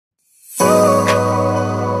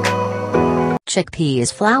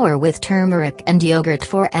Chickpeas flour with turmeric and yogurt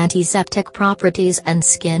for antiseptic properties and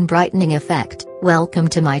skin brightening effect. Welcome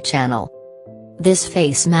to my channel. This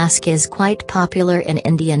face mask is quite popular in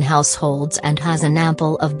Indian households and has an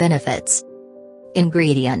ample of benefits.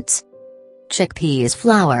 Ingredients: chickpeas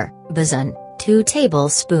flour, besan, 2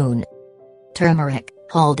 tablespoons. Turmeric,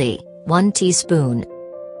 haldi, 1 teaspoon.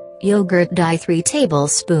 Yogurt dye 3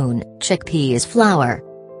 tablespoons. Chickpeas flour.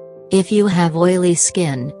 If you have oily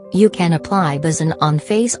skin, you can apply besan on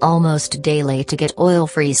face almost daily to get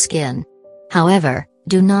oil-free skin. However,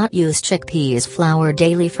 do not use chickpeas flour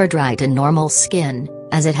daily for dry to normal skin,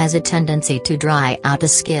 as it has a tendency to dry out the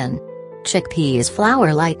skin. Chickpeas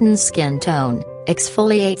flour lightens skin tone,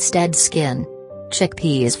 exfoliates dead skin.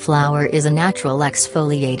 Chickpeas flour is a natural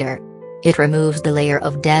exfoliator. It removes the layer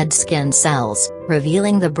of dead skin cells,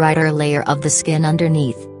 revealing the brighter layer of the skin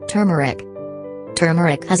underneath. Turmeric.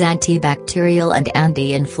 Turmeric has antibacterial and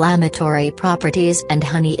anti-inflammatory properties, and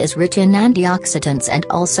honey is rich in antioxidants and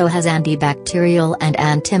also has antibacterial and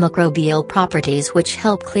antimicrobial properties which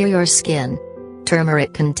help clear your skin.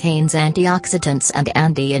 Turmeric contains antioxidants and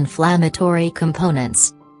anti-inflammatory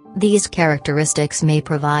components. These characteristics may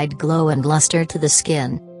provide glow and luster to the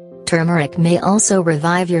skin. Turmeric may also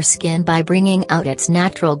revive your skin by bringing out its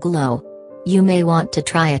natural glow. You may want to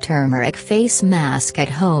try a turmeric face mask at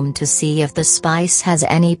home to see if the spice has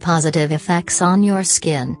any positive effects on your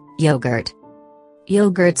skin. Yogurt.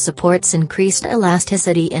 Yogurt supports increased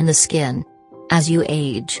elasticity in the skin. As you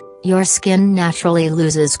age, your skin naturally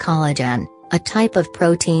loses collagen, a type of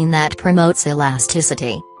protein that promotes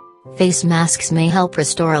elasticity. Face masks may help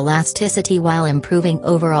restore elasticity while improving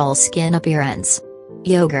overall skin appearance.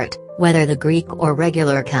 Yogurt, whether the Greek or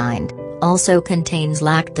regular kind, also contains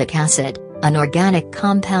lactic acid, an organic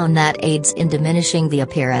compound that aids in diminishing the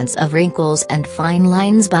appearance of wrinkles and fine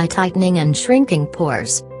lines by tightening and shrinking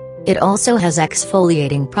pores. It also has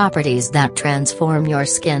exfoliating properties that transform your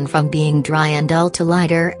skin from being dry and dull to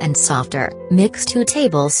lighter and softer. Mix 2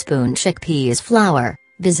 tablespoons chickpeas flour,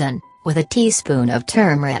 besan, with a teaspoon of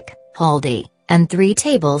turmeric, haldi, and 3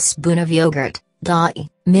 tablespoons of yogurt, dye,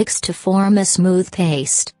 mixed to form a smooth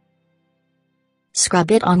paste.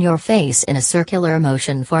 Scrub it on your face in a circular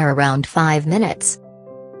motion for around 5 minutes.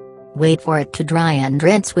 Wait for it to dry and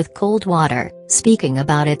rinse with cold water. Speaking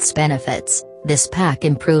about its benefits, this pack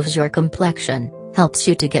improves your complexion, helps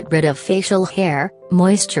you to get rid of facial hair,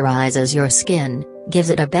 moisturizes your skin, gives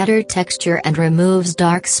it a better texture and removes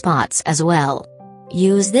dark spots as well.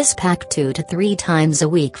 Use this pack 2 to 3 times a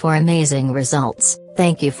week for amazing results.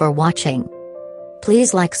 Thank you for watching.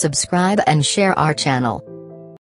 Please like, subscribe and share our channel.